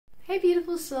Hey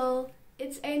beautiful soul,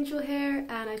 it's Angel here,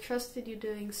 and I trust that you're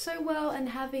doing so well and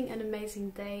having an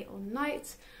amazing day or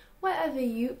night wherever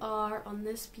you are on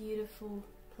this beautiful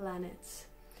planet.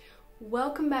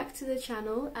 Welcome back to the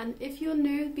channel, and if you're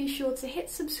new, be sure to hit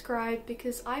subscribe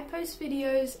because I post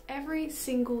videos every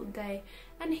single day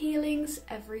and healings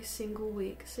every single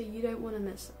week, so you don't want to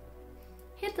miss them.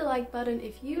 Hit the like button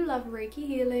if you love Reiki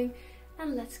healing,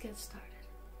 and let's get started.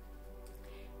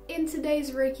 In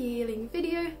today's Reiki healing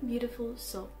video, beautiful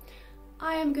soul,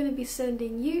 I am going to be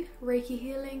sending you Reiki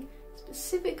healing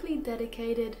specifically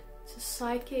dedicated to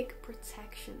psychic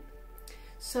protection.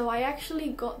 So I actually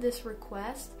got this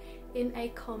request in a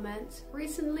comment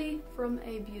recently from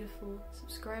a beautiful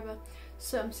subscriber.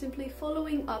 So I'm simply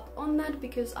following up on that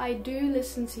because I do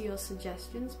listen to your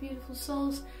suggestions, beautiful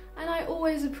souls, and I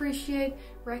always appreciate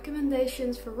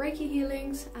recommendations for Reiki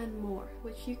healings and more,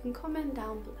 which you can comment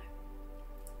down below.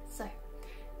 So,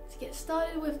 to get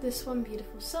started with this one,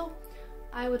 beautiful soul,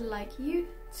 I would like you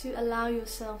to allow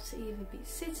yourself to either be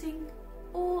sitting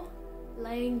or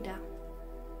laying down.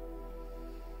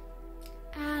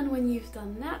 And when you've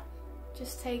done that,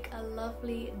 just take a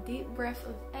lovely deep breath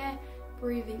of air,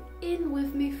 breathing in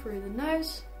with me through the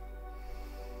nose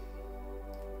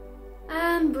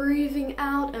and breathing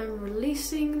out and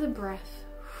releasing the breath.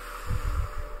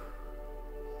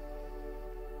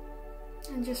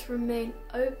 And just remain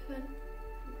open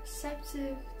and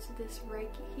receptive to this Reiki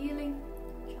healing,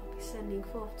 which I'll be sending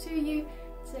forth to you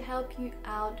to help you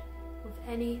out with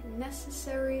any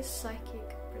necessary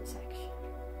psychic protection.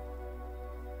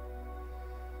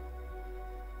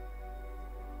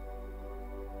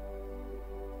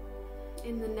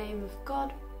 In the name of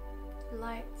God,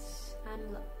 light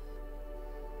and love,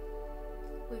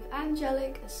 with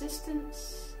angelic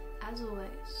assistance as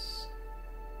always.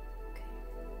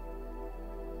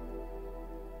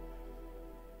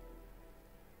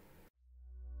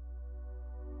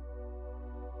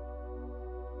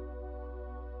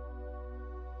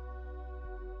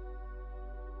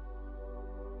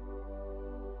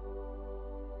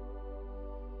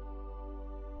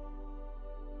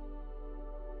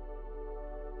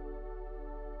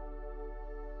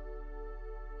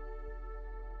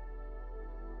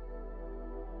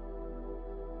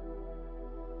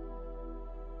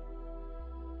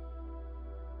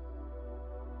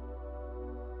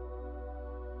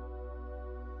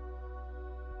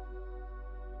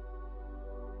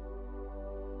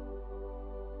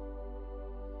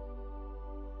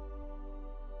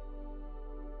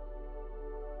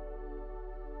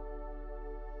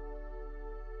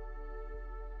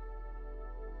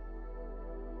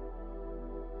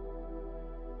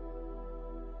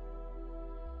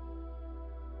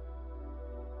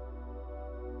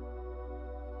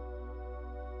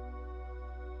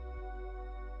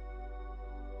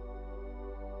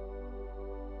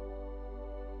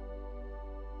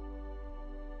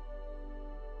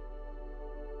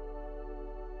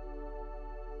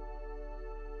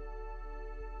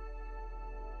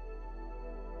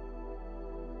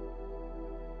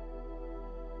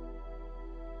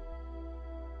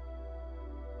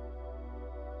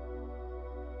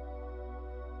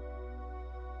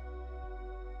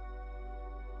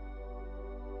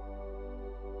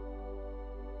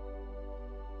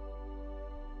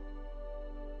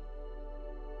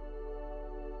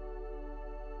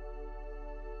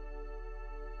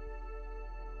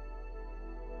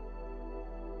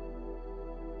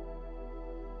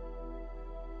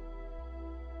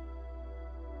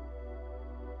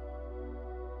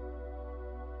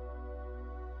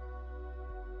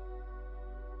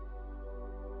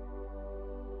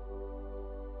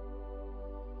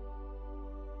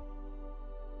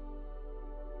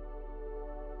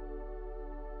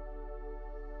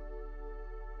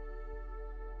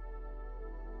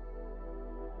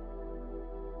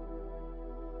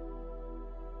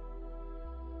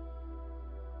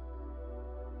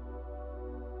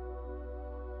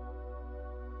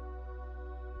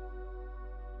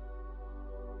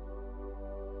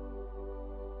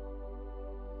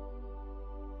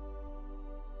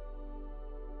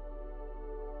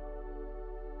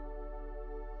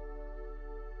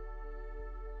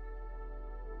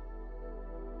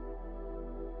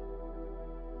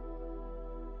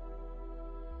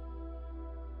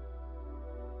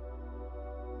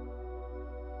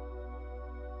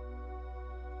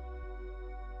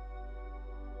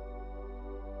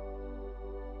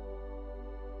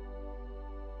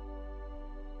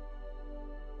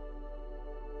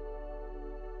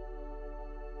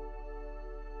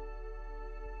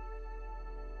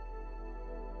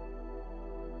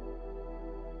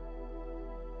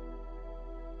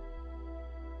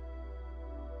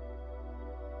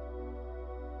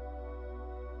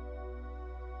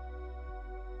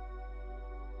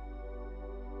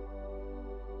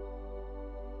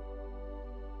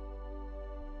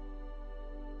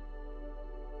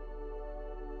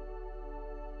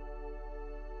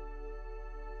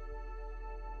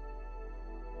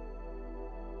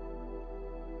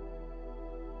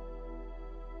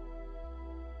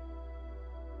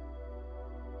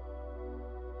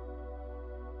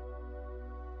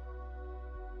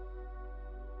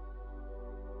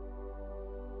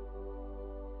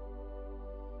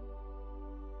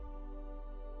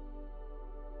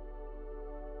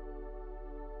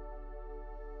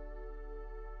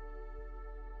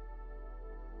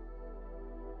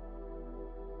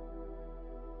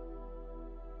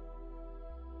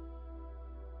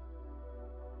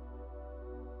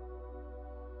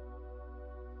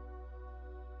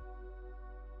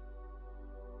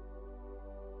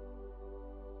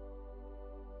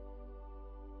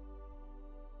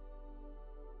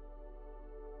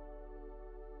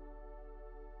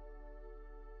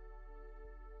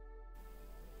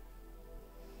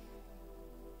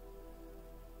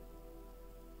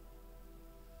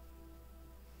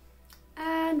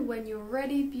 And when you're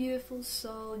ready, beautiful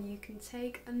soul, you can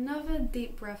take another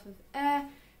deep breath of air,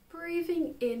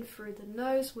 breathing in through the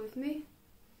nose with me.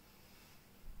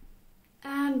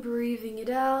 And breathing it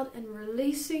out and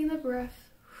releasing the breath.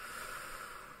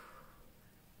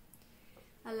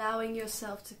 Allowing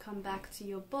yourself to come back to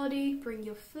your body, bring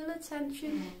your full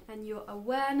attention and your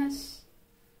awareness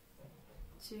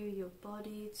to your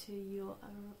body, to your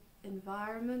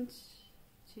environment,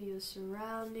 to your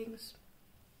surroundings.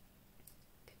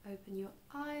 Open your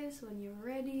eyes when you're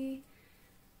ready,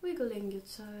 wiggling your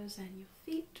toes and your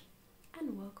feet,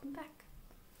 and welcome back.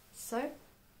 So,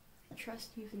 I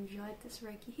trust you've enjoyed this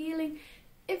Reiki healing.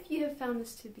 If you have found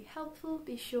this to be helpful,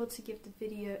 be sure to give the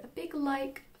video a big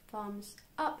like, thumbs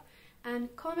up,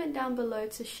 and comment down below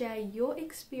to share your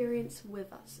experience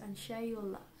with us and share your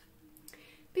love.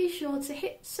 Be sure to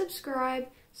hit subscribe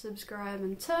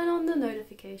and turn on the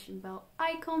notification bell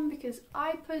icon because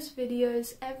I post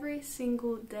videos every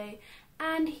single day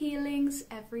and healings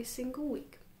every single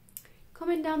week.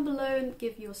 Comment down below and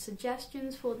give your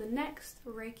suggestions for the next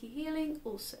Reiki healing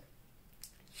also.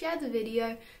 Share the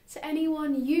video to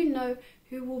anyone you know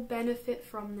who will benefit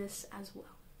from this as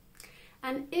well.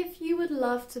 And if you would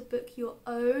love to book your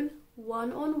own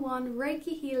one-on-one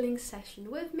Reiki healing session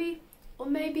with me, or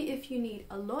maybe if you need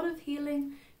a lot of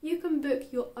healing, you can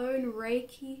book your own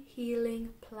Reiki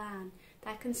healing plan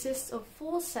that consists of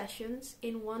 4 sessions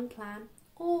in one plan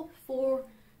or 4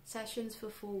 sessions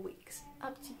for 4 weeks,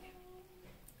 up to you.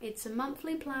 It's a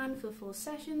monthly plan for 4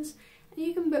 sessions and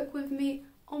you can book with me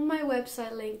on my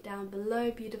website link down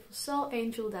below,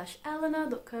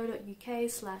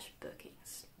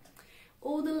 beautifulsoulangel-ellena.co.uk/bookings.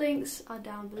 All the links are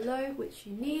down below which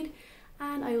you need,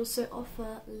 and I also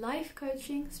offer life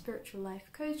coaching, spiritual life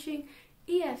coaching,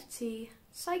 EFT,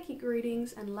 psychic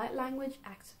readings and light language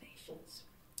activations.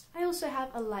 I also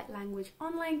have a light language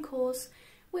online course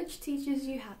which teaches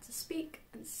you how to speak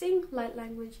and sing light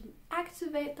language and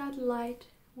activate that light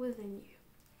within you.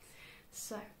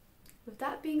 So, with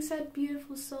that being said,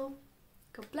 beautiful soul,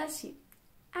 God bless you.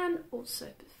 And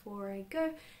also, before I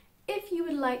go, if you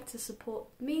would like to support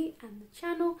me and the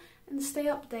channel and stay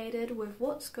updated with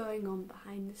what's going on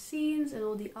behind the scenes and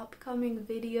all the upcoming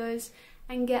videos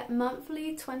and get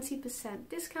monthly 20%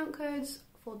 discount codes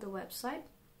for the website,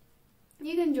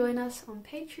 you can join us on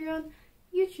Patreon,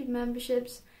 YouTube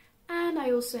memberships, and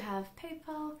I also have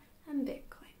PayPal and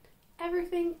Bitcoin.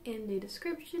 Everything in the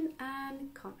description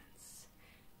and comments.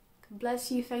 God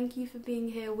bless you. Thank you for being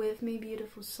here with me,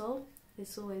 beautiful soul.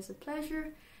 It's always a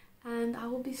pleasure. And I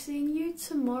will be seeing you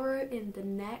tomorrow in the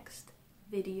next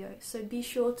video. So be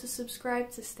sure to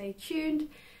subscribe to stay tuned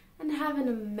and have an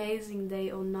amazing day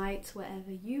or night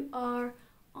wherever you are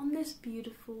on this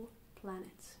beautiful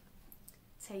planet.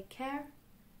 Take care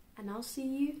and I'll see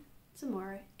you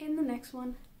tomorrow in the next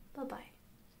one. Bye bye.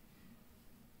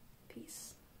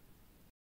 Peace.